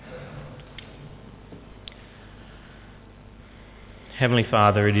Heavenly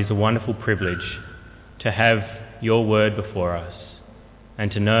Father, it is a wonderful privilege to have your word before us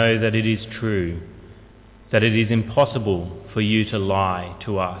and to know that it is true, that it is impossible for you to lie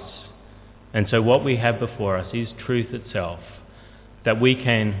to us. And so what we have before us is truth itself, that we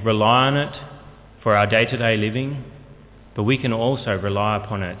can rely on it for our day-to-day living, but we can also rely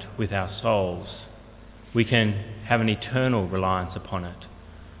upon it with our souls. We can have an eternal reliance upon it.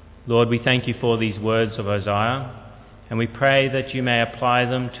 Lord, we thank you for these words of Isaiah, and we pray that you may apply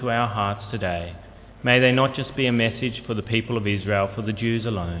them to our hearts today. May they not just be a message for the people of Israel, for the Jews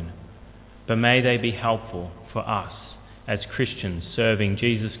alone, but may they be helpful for us as Christians serving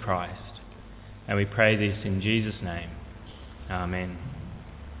Jesus Christ. And we pray this in Jesus' name. Amen.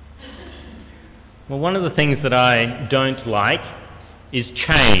 Well, one of the things that I don't like is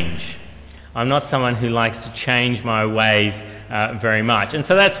change. I'm not someone who likes to change my ways very much. And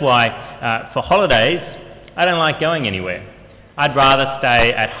so that's why for holidays, I don't like going anywhere. I'd rather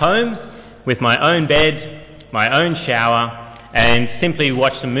stay at home with my own bed, my own shower, and simply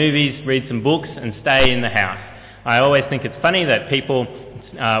watch some movies, read some books, and stay in the house. I always think it's funny that people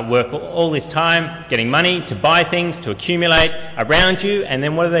work all this time getting money to buy things, to accumulate around you, and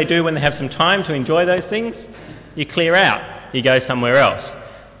then what do when they have some time to enjoy those things? You clear out. You go somewhere else.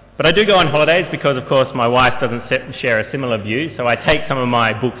 But I do go on holidays because, of course, my wife doesn't share a similar view, so I take some of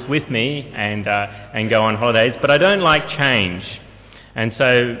my books with me and go on holidays, but I don't like change. And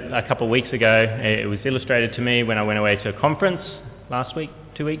so a couple of weeks ago, it was illustrated to me when I went away to a conference last week,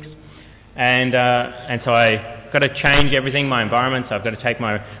 2 weeks, and so I got to change everything, my environment, so I've got to take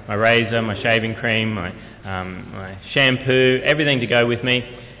my razor, my shaving cream, my shampoo, everything to go with me,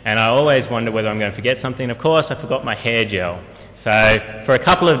 and I always wonder whether I'm going to forget something. Of course, I forgot my hair gel. So for a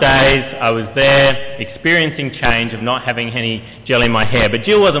couple of days I was there experiencing change of not having any gel in my hair. But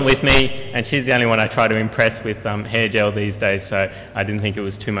Jill wasn't with me, and she's the only one I try to impress with hair gel these days, so I didn't think it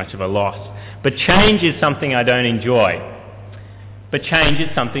was too much of a loss. But change is something I don't enjoy. But change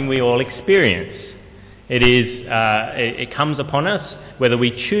is something we all experience. It comes upon us whether we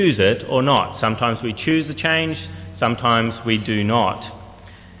choose it or not. Sometimes we choose the change, sometimes we do not.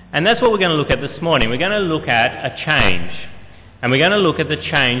 And that's what we're going to look at this morning. We're going to look at a change. And we're going to look at the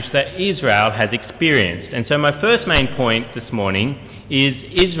change that Israel has experienced. And so my first main point this morning is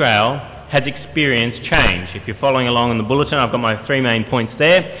Israel has experienced change. If you're following along in the bulletin, I've got my 3 main points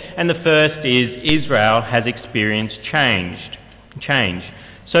there. And the first is Israel has experienced change.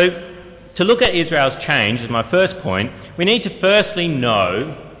 So to look at Israel's change as my first point, we need to firstly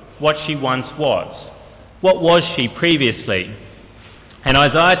know what she once was. What was she previously? And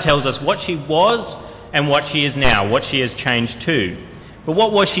Isaiah tells us what she was and what she is now, what she has changed to. But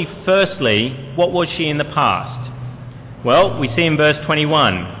what was she firstly? What was she in the past? Well, we see in verse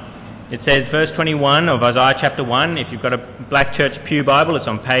 21. It says, verse 21 of Isaiah chapter 1, if you've got a Black Church Pew Bible, it's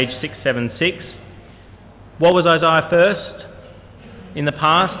on page 676. What was Isaiah first in the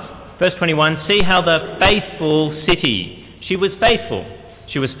past? Verse 21, see how the faithful city, she was faithful.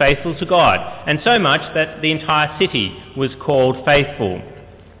 She was faithful to God, and so much that the entire city was called faithful.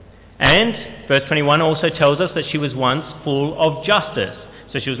 And verse 21 also tells us that she was once full of justice.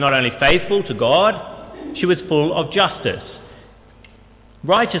 So she was not only faithful to God, she was full of justice.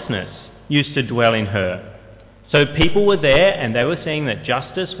 Righteousness used to dwell in her. So people were there and they were seeing that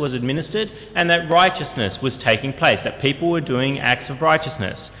justice was administered and that righteousness was taking place, that people were doing acts of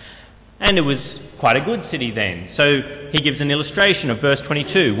righteousness. And it was quite a good city then. So he gives an illustration of verse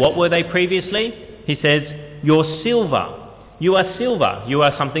 22. What were they previously? He says, "Your silver. You are silver. You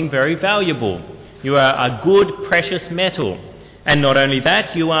are something very valuable. You are a good, precious metal. And not only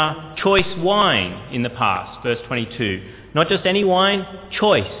that, you are choice wine in the past." Verse 22. Not just any wine,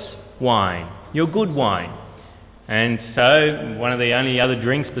 choice wine. You're good wine. And so one of the only other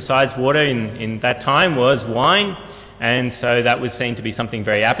drinks besides water in that time was wine. And so that was seen to be something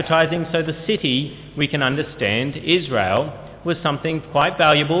very appetizing. So the city, we can understand, Israel, was something quite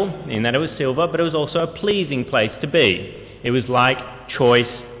valuable in that it was silver, but it was also a pleasing place to be. It was like choice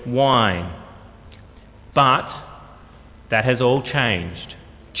wine. But that has all changed.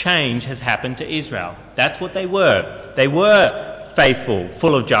 Change has happened to Israel. That's what they were. They were faithful,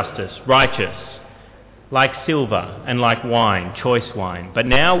 full of justice, righteous, like silver and like wine, choice wine. But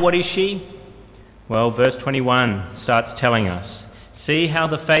now what is she? Well, verse 21 starts telling us, see how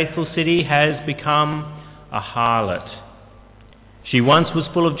the faithful city has become a harlot. She once was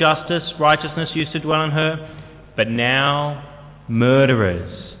full of justice, righteousness used to dwell in her, but now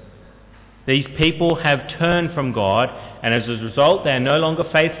murderers. These people have turned from God, and as a result, they are no longer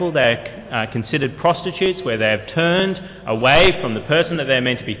faithful. They are considered prostitutes, where they have turned away from the person that they're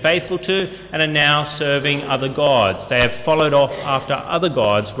meant to be faithful to and are now serving other gods. They have followed off after other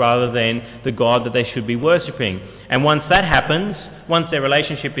gods rather than the God that they should be worshipping. And once that happens, once their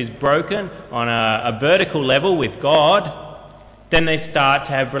relationship is broken on a vertical level with God, then they start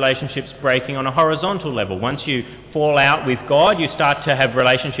to have relationships breaking on a horizontal level. Once you fall out with God, you start to have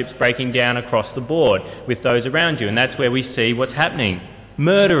relationships breaking down across the board with those around you. And that's where we see what's happening.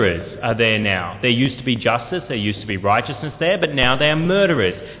 Murderers are there now. There used to be justice, there used to be righteousness there, but now they are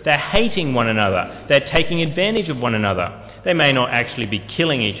murderers. They're hating one another. They're taking advantage of one another. They may not actually be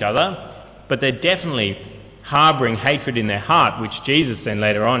killing each other, but they're definitely harbouring hatred in their heart, which Jesus then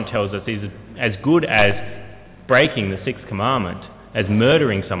later on tells us is as good as breaking the sixth commandment, as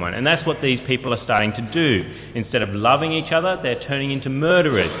murdering someone. And that's what these people are starting to do. Instead of loving each other, they're turning into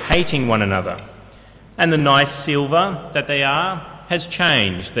murderers, hating one another. And the nice silver that they are has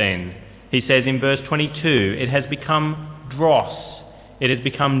changed then. He says in verse 22, it has become dross, it has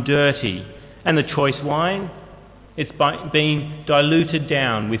become dirty. And the choice wine, it's been diluted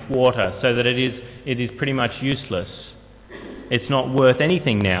down with water so that it is pretty much useless. It's not worth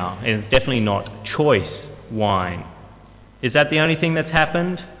anything now, and it's definitely not choice wine. Is that the only thing that's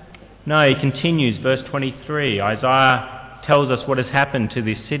happened? No, he continues, verse 23. Isaiah tells us what has happened to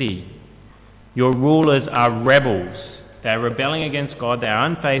this city. Your rulers are rebels. They are rebelling against God. They are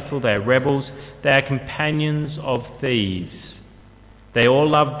unfaithful. They are rebels. They are companions of thieves. They all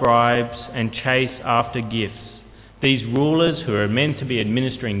love bribes and chase after gifts. These rulers who are meant to be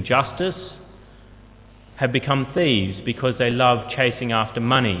administering justice have become thieves because they love chasing after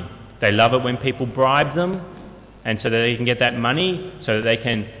money. They love it when people bribe them, and so that they can get that money, so that they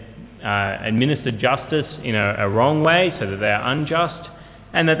can administer justice in a wrong way, so that they are unjust,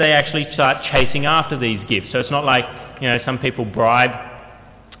 and that they actually start chasing after these gifts. So it's not like, some people bribe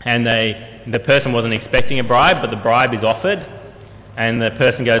and the person wasn't expecting a bribe, but the bribe is offered, and the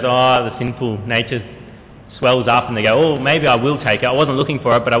person goes, the sinful nature swells up, and they go, maybe I will take it. I wasn't looking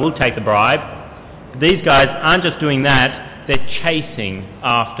for it, but I will take the bribe. These guys aren't just doing that. They're chasing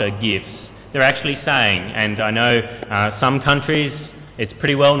after gifts. They're actually saying, and I know some countries, it's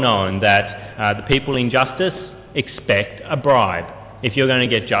pretty well known that the people in justice expect a bribe. If you're going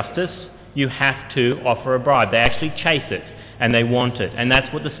to get justice, you have to offer a bribe. They actually chase it, and they want it. And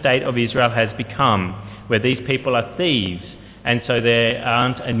that's what the state of Israel has become, where these people are thieves, and so they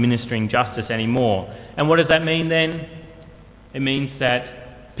aren't administering justice anymore. And what does that mean then? It means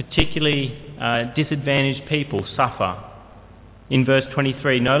that particularly disadvantaged people suffer. In verse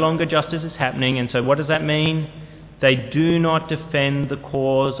 23, no longer justice is happening, and so what does that mean? They do not defend the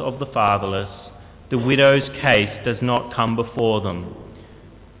cause of the fatherless. The widow's case does not come before them.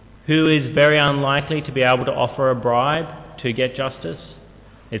 Who is very unlikely to be able to offer a bribe to get justice?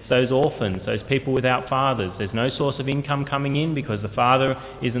 It's those orphans, those people without fathers. There's no source of income coming in because the father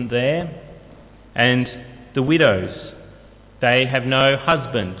isn't there. And the widows, they have no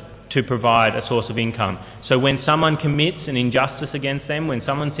husband to provide a source of income. So when someone commits an injustice against them, when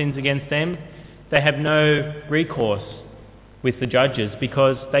someone sins against them, they have no recourse with the judges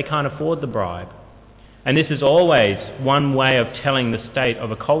because they can't afford the bribe. And this is always one way of telling the state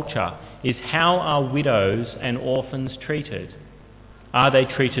of a culture, is how are widows and orphans treated? Are they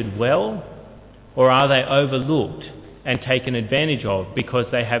treated well, or are they overlooked and taken advantage of because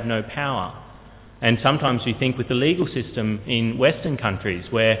they have no power? And sometimes we think with the legal system in Western countries,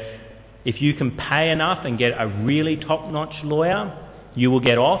 where if you can pay enough and get a really top-notch lawyer, you will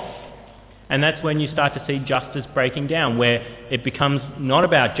get off. And that's when you start to see justice breaking down, where it becomes not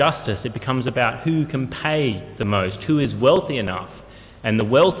about justice, it becomes about who can pay the most, who is wealthy enough. And the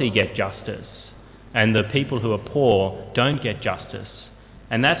wealthy get justice, and the people who are poor don't get justice.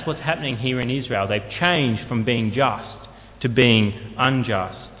 And that's what's happening here in Israel. They've changed from being just to being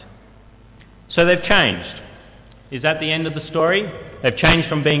unjust. So they've changed. Is that the end of the story? They've changed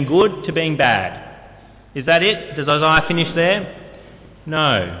from being good to being bad. Is that it? Does Isaiah finish there?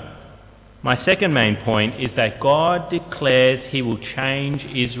 No. My second main point is that God declares he will change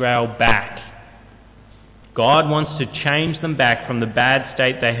Israel back. God wants to change them back from the bad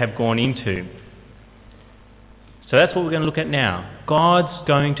state they have gone into. So that's what we're going to look at now. God's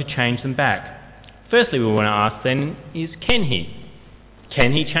going to change them back. Firstly, we want to ask then is, can he?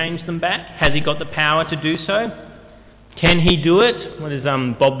 Can he change them back? Has he got the power to do so? Can he do it? What does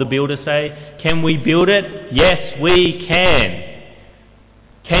Bob the Builder say? Can we build it? Yes, we can.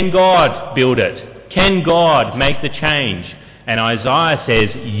 Can God build it? Can God make the change? And Isaiah says,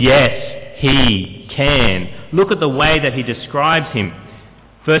 yes, he can. Look at the way that he describes him.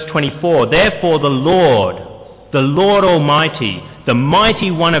 Verse 24, therefore the Lord Almighty, the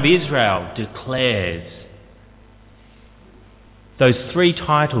mighty one of Israel, declares. Those three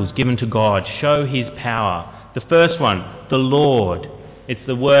titles given to God show his power. The first one, the Lord. It's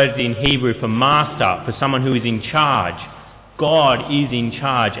the word in Hebrew for master, for someone who is in charge. God is in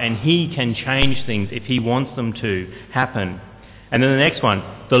charge and he can change things if he wants them to happen. And then the next one,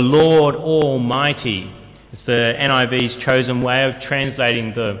 the Lord Almighty. It's the NIV's chosen way of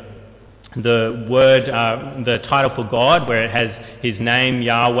translating the word, the title for God, where it has his name,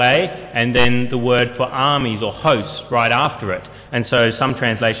 Yahweh, and then the word for armies or hosts right after it. And so some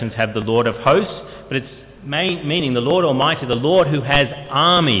translations have the Lord of hosts, but it's meaning the Lord Almighty, the Lord who has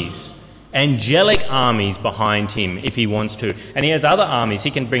armies, angelic armies behind him if he wants to. And he has other armies.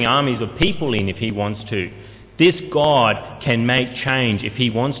 He can bring armies of people in if he wants to. This God can make change if he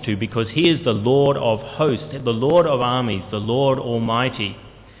wants to, because he is the Lord of hosts, the Lord of armies, the Lord Almighty.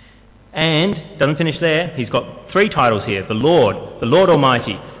 And, doesn't finish there, he's got three titles here. The Lord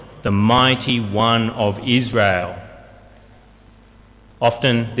Almighty, the mighty one of Israel.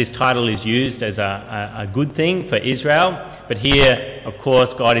 Often this title is used as a good thing for Israel, but here, of course,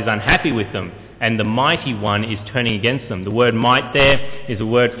 God is unhappy with them, and the mighty one is turning against them. The word might there is a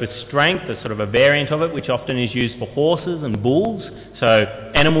word for strength, a sort of a variant of it, which often is used for horses and bulls, so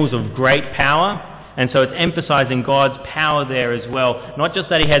animals of great power. And so it's emphasizing God's power there as well. Not just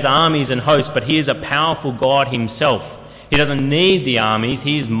that he has armies and hosts, but he is a powerful God himself. He doesn't need the armies,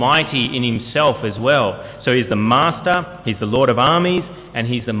 he is mighty in himself as well. So he's the master, he's the Lord of armies, and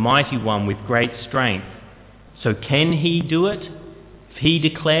he's the mighty one with great strength. So can he do it? If he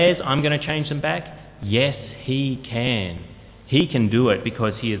declares, I'm going to change them back, yes, he can. He can do it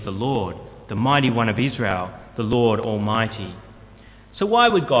because he is the Lord, the mighty one of Israel, the Lord Almighty. So why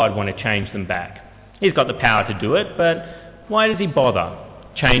would God want to change them back? He's got the power to do it, but why does he bother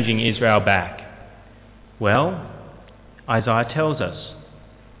changing Israel back? Well, Isaiah tells us.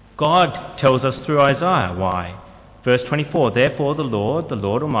 God tells us through Isaiah why. Verse 24, therefore the Lord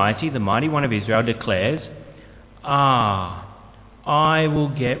Almighty, the mighty one of Israel, declares, I will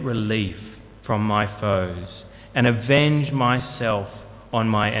get relief from my foes and avenge myself on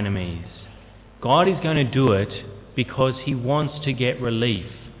my enemies. God is going to do it because he wants to get relief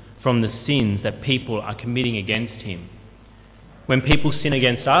from the sins that people are committing against him. When people sin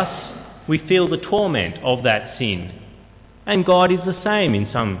against us, we feel the torment of that sin. And God is the same in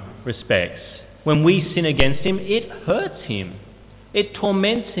some respects. When we sin against him, it hurts him. It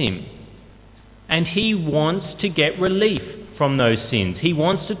torments him. And he wants to get relief from those sins. He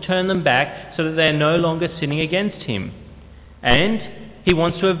wants to turn them back so that they're no longer sinning against him. And he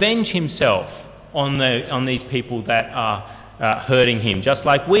wants to avenge himself on these people that are hurting him. Just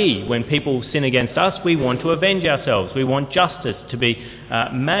like when people sin against us, we want to avenge ourselves. We want justice to be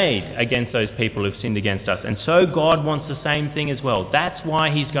made against those people who've sinned against us. And so God wants the same thing as well. That's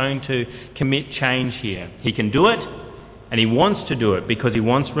why he's going to commit change here. He can do it, and he wants to do it because he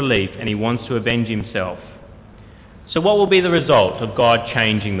wants relief and he wants to avenge himself. So what will be the result of God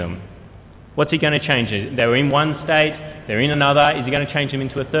changing them? What's he going to change? They're in one state, they're in another. Is he going to change them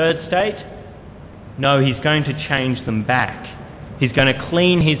into a third state? No, he's going to change them back. He's going to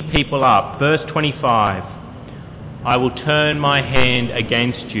clean his people up. Verse 25, I will turn my hand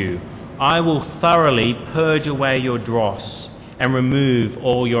against you. I will thoroughly purge away your dross and remove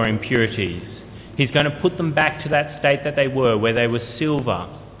all your impurities. He's going to put them back to that state that they were, where they were silver,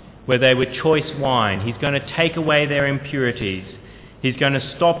 where they were choice wine. He's going to take away their impurities. He's going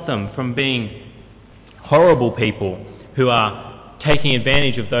to stop them from being horrible people who are taking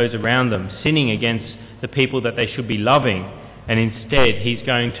advantage of those around them, sinning against the people that they should be loving, and instead he's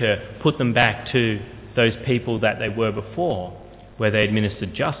going to put them back to those people that they were before, where they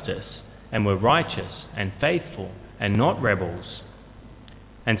administered justice and were righteous and faithful and not rebels.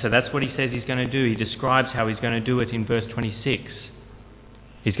 And so that's what he says he's going to do. He describes how he's going to do it in verse 26.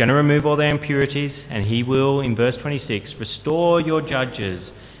 He's going to remove all their impurities, and he will, in verse 26, restore your judges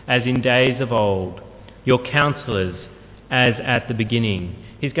as in days of old, your counselors as at the beginning.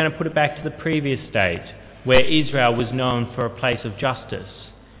 He's going to put it back to the previous state, where Israel was known for a place of justice.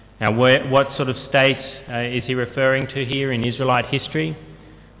 Now, what sort of state is he referring to here in Israelite history?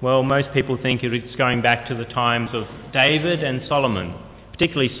 Well, most people think it's going back to the times of David and Solomon,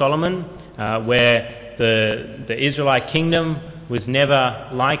 particularly Solomon, where the Israelite kingdom was never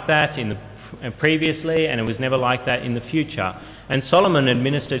like that previously, and it was never like that in the future. And Solomon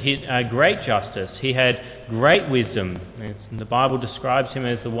administered great justice. He had great wisdom. The Bible describes him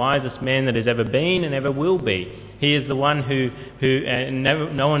as the wisest man that has ever been and ever will be. He is the one who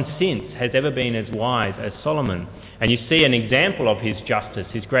no one since has ever been as wise as Solomon. And you see an example of his justice,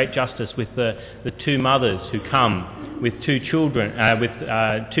 his great justice, with the two mothers who come with two children, with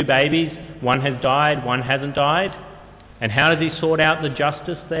two babies. One has died, one hasn't died. And how does he sort out the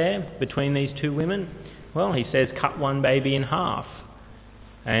justice there between these two women? Well, he says, cut one baby in half.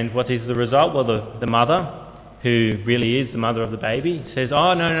 And what is the result? Well, the mother, who really is the mother of the baby, says,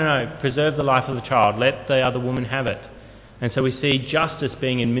 oh, no, preserve the life of the child, let the other woman have it. And so we see justice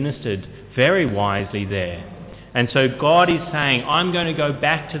being administered very wisely there. And so God is saying, I'm going to go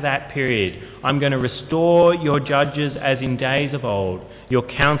back to that period. I'm going to restore your judges as in days of old, your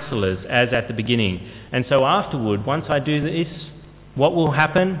counselors as at the beginning. And so afterward, once I do this, what will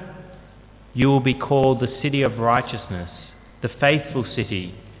happen? You will be called the city of righteousness, the faithful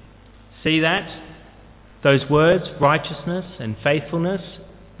city. See that? Those words, righteousness and faithfulness,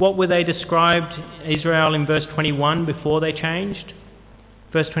 what were they described, Israel, in verse 21 before they changed?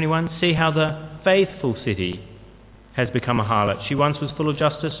 Verse 21, see how the faithful city has become a harlot. She once was full of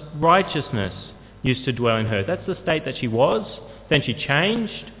justice. Righteousness used to dwell in her. That's the state that she was. Then she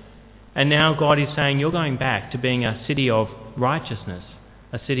changed. And now God is saying, you're going back to being a city of righteousness,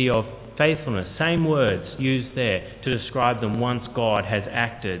 a city of faithfulness. Same words used there to describe them once God has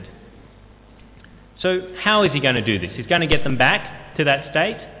acted. So how is he going to do this? He's going to get them back to that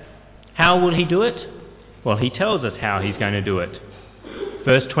state. How will he do it? Well, he tells us how he's going to do it.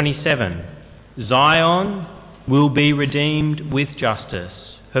 Verse 27, Zion will be redeemed with justice,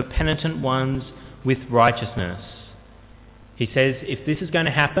 her penitent ones with righteousness. He says, if this is going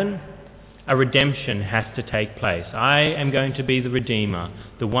to happen, a redemption has to take place. I am going to be the Redeemer,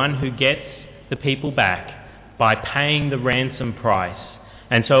 the one who gets the people back by paying the ransom price.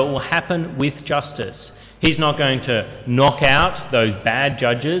 And so it will happen with justice. He's not going to knock out those bad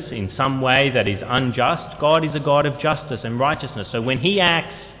judges in some way that is unjust. God is a God of justice and righteousness. So when he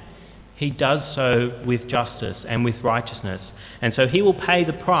acts, he does so with justice and with righteousness. And so he will pay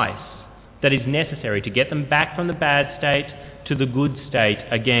the price that is necessary to get them back from the bad state to the good state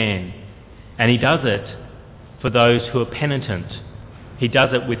again. And he does it for those who are penitent. He does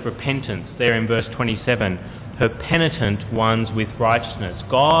it with repentance. There in verse 27, her penitent ones with righteousness.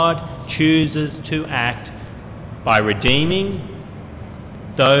 God chooses to act by redeeming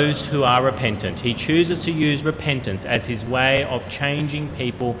those who are repentant. He chooses to use repentance as his way of changing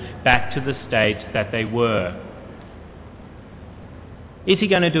people back to the state that they were. Is he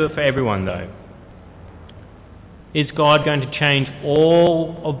going to do it for everyone, though? Is God going to change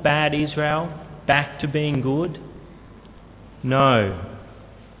all of bad Israel back to being good? No.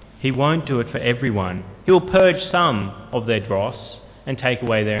 He won't do it for everyone. He will purge some of their dross and take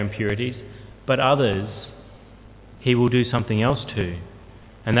away their impurities, but others he will do something else to.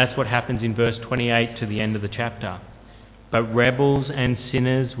 And that's what happens in verse 28 to the end of the chapter. But rebels and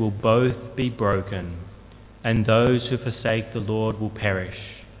sinners will both be broken, and those who forsake the Lord will perish.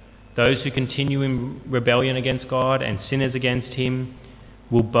 Those who continue in rebellion against God and sinners against him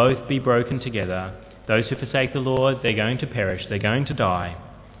will both be broken together. Those who forsake the Lord, they're going to perish, they're going to die.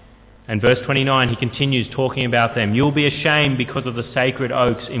 And verse 29, he continues talking about them. You'll be ashamed because of the sacred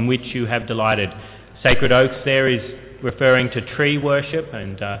oaks in which you have delighted. Sacred oaks there is referring to tree worship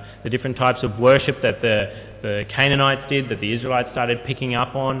and the different types of worship that the Canaanites did, that the Israelites started picking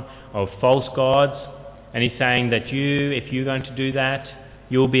up on, of false gods. And he's saying that if you're going to do that,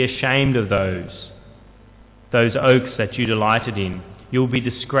 you'll be ashamed of those oaks that you delighted in. You'll be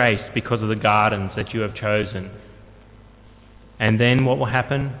disgraced because of the gardens that you have chosen. And then what will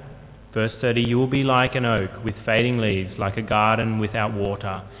happen? Verse 30, you will be like an oak with fading leaves, like a garden without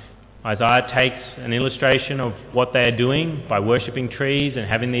water. Isaiah takes an illustration of what they are doing by worshipping trees and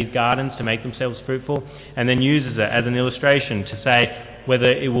having these gardens to make themselves fruitful, and then uses it as an illustration to say whether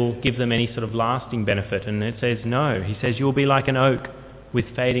it will give them any sort of lasting benefit. And it says no. He says you will be like an oak with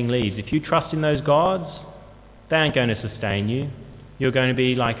fading leaves. If you trust in those gods, they aren't going to sustain you. You're going to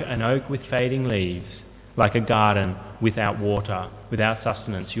be like an oak with fading leaves, like a garden without water, without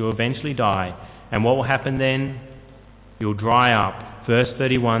sustenance. You'll eventually die. And what will happen then? You'll dry up. Verse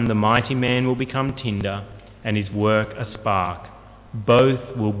 31, the mighty man will become tinder and his work a spark.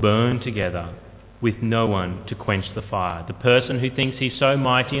 Both will burn together with no one to quench the fire. The person who thinks he's so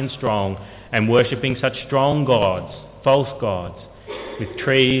mighty and strong and worshipping such strong gods, false gods, with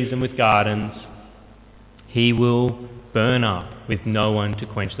trees and with gardens, he will burn up with no one to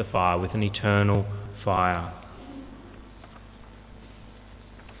quench the fire, with an eternal fire.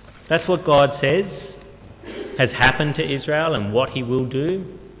 That's what God says has happened to Israel and what he will do.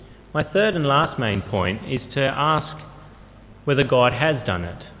 My third and last main point is to ask whether God has done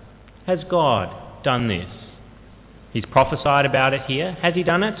it. Has God done this? He's prophesied about it here. Has he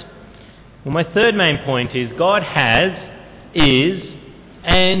done it? Well, my third main point is God has, is,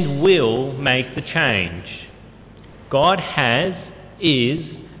 and will make the change. God has, is,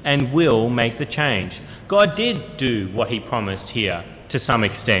 and will make the change. God did do what he promised here to some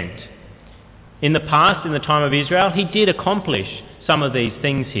extent. In the past, in the time of Israel, he did accomplish some of these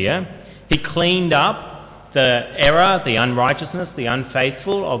things here. He cleaned up the error, the unrighteousness, the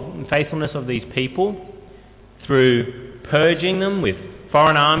unfaithfulness of these people through purging them with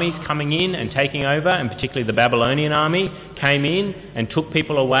foreign armies coming in and taking over, and particularly the Babylonian army came in and took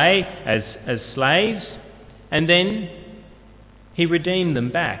people away as slaves, and then he redeemed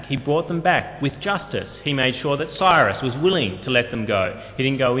them back. He brought them back with justice. He made sure that Cyrus was willing to let them go. He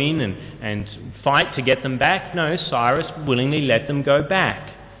didn't go in and fight to get them back. No, Cyrus willingly let them go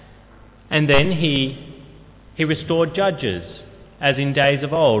back. And then he restored judges, as in days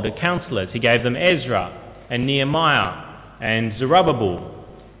of old, counselors. He gave them Ezra and Nehemiah and Zerubbabel,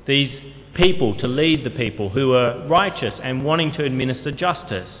 these people to lead the people who were righteous and wanting to administer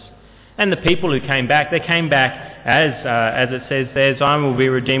justice. And the people who came back, they came back as it says there, Zion will be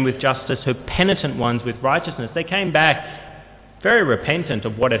redeemed with justice, her penitent ones with righteousness. They came back very repentant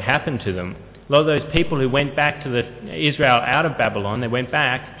of what had happened to them. A lot of those people who went back to Israel out of Babylon, they went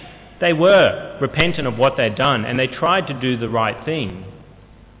back, they were repentant of what they'd done, and they tried to do the right thing.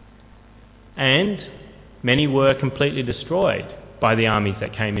 And many were completely destroyed by the armies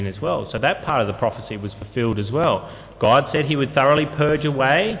that came in as well. So that part of the prophecy was fulfilled as well. God said he would thoroughly purge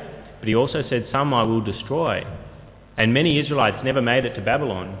away, but he also said some I will destroy. And many Israelites never made it to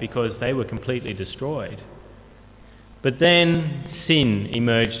Babylon because they were completely destroyed. But then sin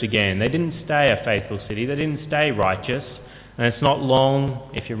emerged again. They didn't stay a faithful city. They didn't stay righteous. And it's not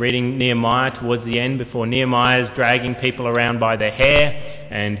long, if you're reading Nehemiah towards the end, before Nehemiah is dragging people around by their hair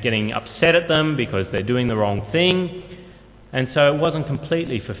and getting upset at them because they're doing the wrong thing. And so it wasn't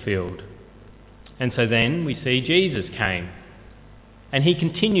completely fulfilled. And so then we see Jesus came. And he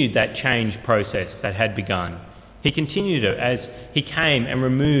continued that change process that had begun. He continued it as he came and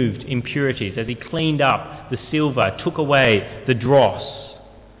removed impurities, as he cleaned up the silver, took away the dross.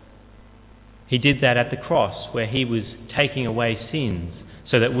 He did that at the cross, where he was taking away sins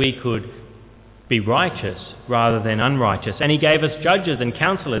so that we could be righteous rather than unrighteous. And he gave us judges and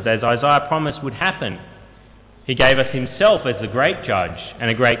counselors, as Isaiah promised would happen. He gave us himself as the great judge and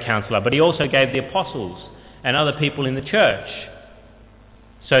a great counselor, but he also gave the apostles and other people in the church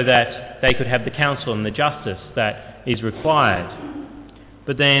so that they could have the counsel and the justice that is required.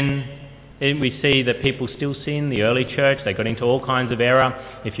 But then we see that people still sin. The early church, they got into all kinds of error.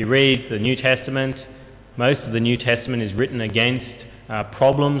 If you read the New Testament, most of the New Testament is written against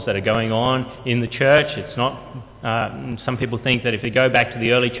problems that are going on in the church. It's not, some people think that if you go back to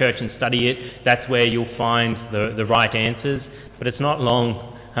the early church and study it, that's where you'll find the right answers. But it's not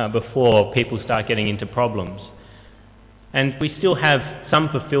long before people start getting into problems. And we still have some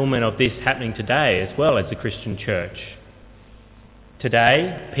fulfillment of this happening today as well as the Christian church.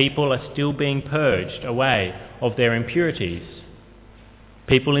 Today, people are still being purged away of their impurities.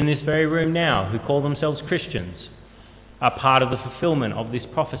 People in this very room now who call themselves Christians are part of the fulfillment of this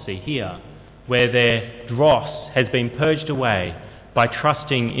prophecy here, where their dross has been purged away by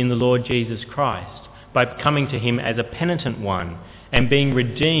trusting in the Lord Jesus Christ, by coming to him as a penitent one and being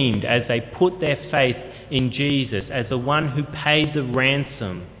redeemed as they put their faith in Jesus as the one who paid the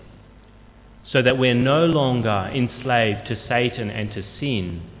ransom, so that we're no longer enslaved to Satan and to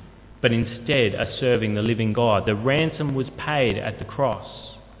sin, but instead are serving the living God. The ransom was paid at the cross.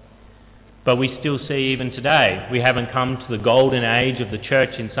 But we still see even today, we haven't come to the golden age of the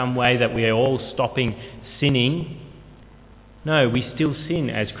church in some way that we are all stopping sinning. No, we still sin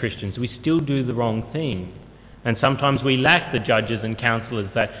as Christians. We still do the wrong thing. And sometimes we lack the judges and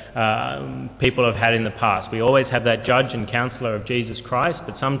counselors that people have had in the past. We always have that judge and counselor of Jesus Christ,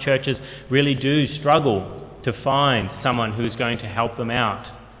 but some churches really do struggle to find someone who's going to help them out.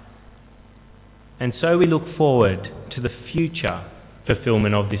 And so we look forward to the future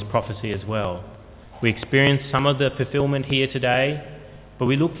fulfillment of this prophecy as well. We experience some of the fulfillment here today, but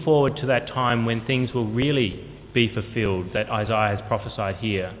we look forward to that time when things will really be fulfilled that Isaiah has prophesied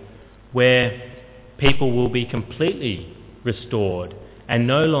here, where people will be completely restored and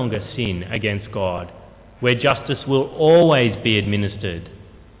no longer sin against God, where justice will always be administered,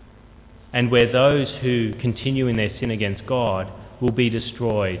 and where those who continue in their sin against God will be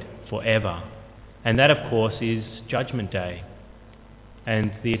destroyed forever. And that, of course, is Judgment Day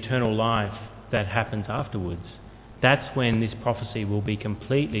and the eternal life that happens afterwards. That's when this prophecy will be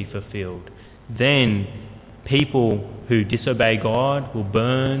completely fulfilled. Then people who disobey God will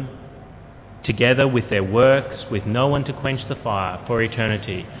burn together with their works, with no one to quench the fire for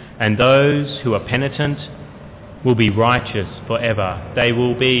eternity. And those who are penitent will be righteous forever. They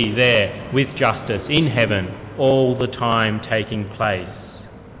will be there with justice in heaven all the time taking place.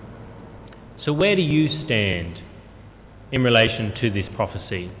 So where do you stand in relation to this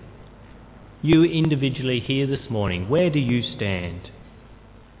prophecy? You individually here this morning, where do you stand?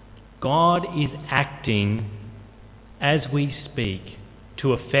 God is acting as we speak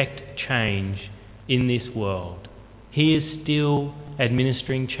to effect change in this world. He is still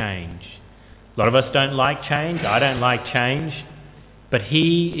administering change. A lot of us don't like change. I don't like change. But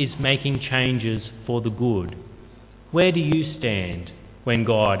He is making changes for the good. Where do you stand when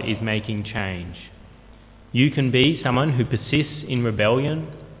God is making change? You can be someone who persists in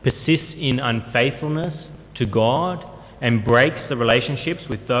rebellion, persists in unfaithfulness to God, and breaks the relationships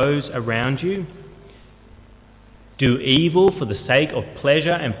with those around you. Do evil for the sake of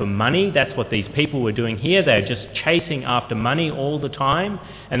pleasure and for money. That's what these people were doing here. They're just chasing after money all the time,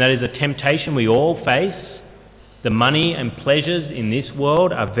 and that is a temptation we all face. The money and pleasures in this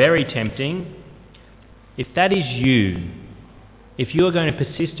world are very tempting. If that is you, if you are going to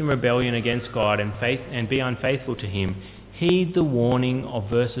persist in rebellion against God and be unfaithful to Him, heed the warning of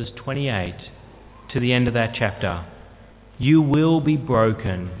verses 28 to the end of that chapter. You will be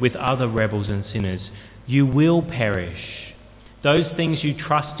broken with other rebels and sinners. You will perish. Those things you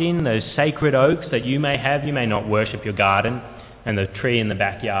trust in, those sacred oaks that you may have, you may not worship your garden and the tree in the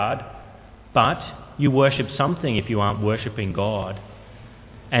backyard, but you worship something if you aren't worshipping God.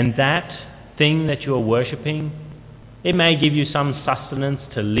 And that thing that you are worshipping, it may give you some sustenance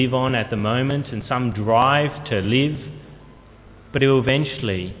to live on at the moment and some drive to live, but it will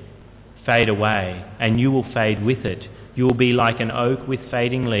eventually fade away and you will fade with it. You will be like an oak with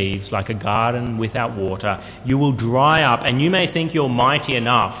fading leaves, like a garden without water. You will dry up, and you may think you're mighty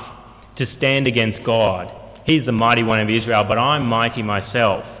enough to stand against God. He's the mighty one of Israel, but I'm mighty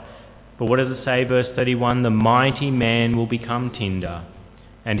myself. But what does it say, verse 31? The mighty man will become tinder,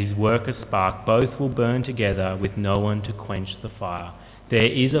 and his work a spark. Both will burn together with no one to quench the fire. There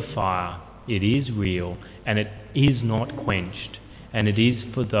is a fire. It is real, and it is not quenched. And it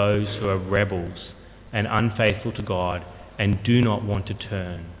is for those who are rebels and unfaithful to God and do not want to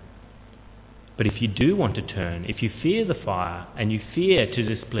turn. But if you do want to turn, if you fear the fire and you fear to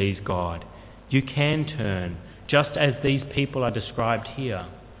displease God, you can turn, just as these people are described here,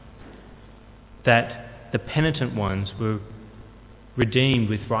 that the penitent ones were redeemed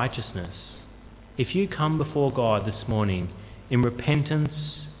with righteousness. If you come before God this morning in repentance,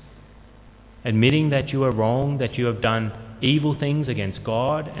 admitting that you are wrong, that you have done evil things against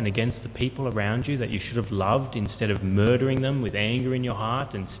God and against the people around you that you should have loved instead of murdering them with anger in your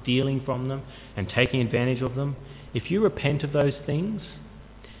heart and stealing from them and taking advantage of them, if you repent of those things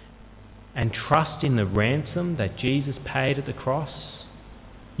and trust in the ransom that Jesus paid at the cross,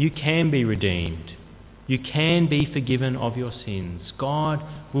 you can be redeemed. You can be forgiven of your sins. God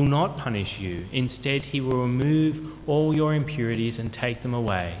will not punish you. Instead, He will remove all your impurities and take them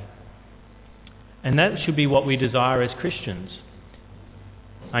away. And that should be what we desire as Christians.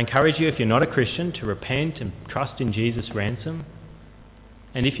 I encourage you, if you're not a Christian, to repent and trust in Jesus' ransom.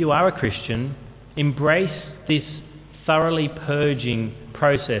 And if you are a Christian, embrace this thoroughly purging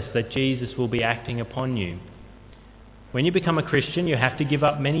process that Jesus will be acting upon you. When you become a Christian, you have to give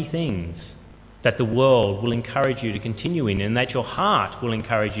up many things that the world will encourage you to continue in and that your heart will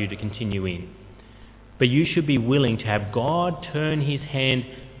encourage you to continue in. But you should be willing to have God turn His hand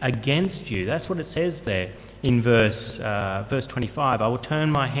against you. That's what it says there in verse 25. I will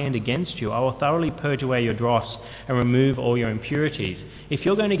turn my hand against you. I will thoroughly purge away your dross and remove all your impurities. If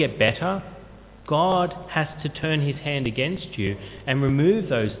you're going to get better, God has to turn His hand against you and remove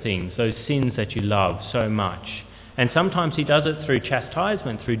those things, those sins that you love so much. And sometimes He does it through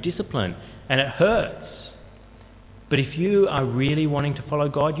chastisement, through discipline, and it hurts. But if you are really wanting to follow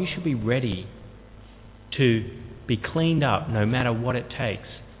God, you should be ready to be cleaned up no matter what it takes.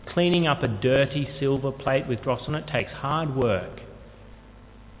 Cleaning up a dirty silver plate with dross on it takes hard work.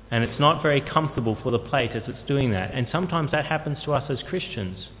 And it's not very comfortable for the plate as it's doing that. And sometimes that happens to us as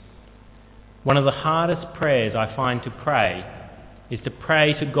Christians. One of the hardest prayers I find to pray is to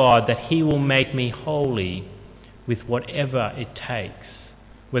pray to God that He will make me holy with whatever it takes.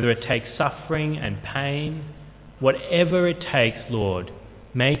 Whether it takes suffering and pain, whatever it takes, Lord,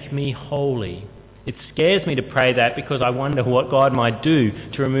 make me holy. It scares me to pray that because I wonder what God might do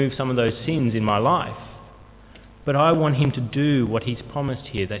to remove some of those sins in my life. But I want Him to do what He's promised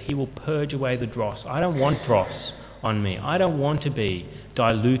here, that He will purge away the dross. I don't want dross on me. I don't want to be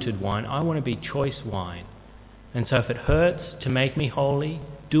diluted wine. I want to be choice wine. And so if it hurts to make me holy,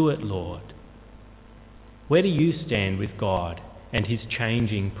 do it, Lord. Where do you stand with God and his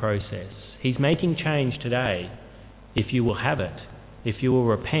changing process? He's making change today if you will have it, if you will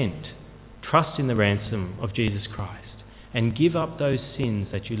repent, trust in the ransom of Jesus Christ, and give up those sins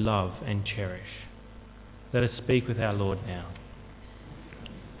that you love and cherish. Let us speak with our Lord now.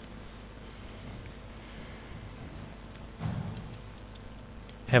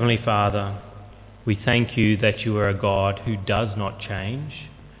 Heavenly Father, we thank you that you are a God who does not change,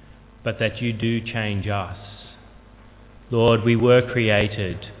 but that you do change us. Lord, we were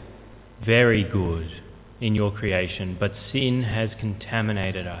created very good in your creation, but sin has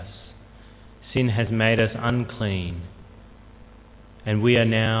contaminated us. Sin has made us unclean, and we are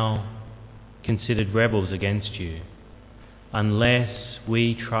now considered rebels against you. Unless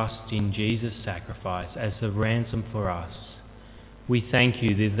we trust in Jesus' sacrifice as the ransom for us, we thank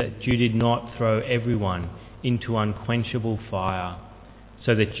you that you did not throw everyone into unquenchable fire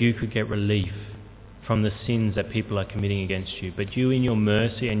so that you could get relief from the sins that people are committing against you. But you, in your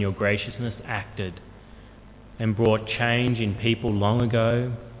mercy and your graciousness, acted and brought change in people long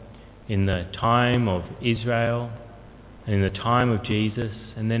ago, in the time of Israel, and in the time of Jesus,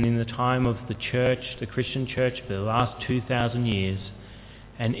 and then in the time of the church, the Christian church, for the last 2,000 years.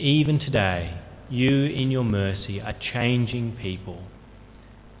 And even today, you, in your mercy, are changing people.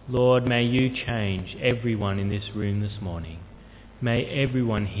 Lord, may you change everyone in this room this morning. May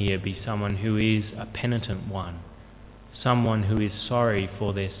everyone here be someone who is a penitent one, someone who is sorry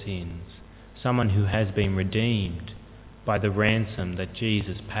for their sins, someone who has been redeemed by the ransom that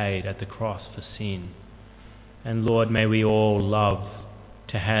Jesus paid at the cross for sin. And Lord, may we all love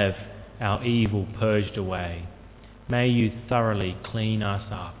to have our evil purged away. May you thoroughly clean us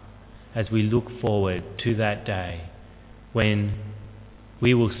up as we look forward to that day when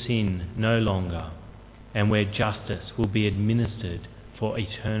we will sin no longer and where justice will be administered for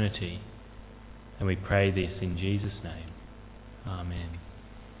eternity. And we pray this in Jesus' name. Amen.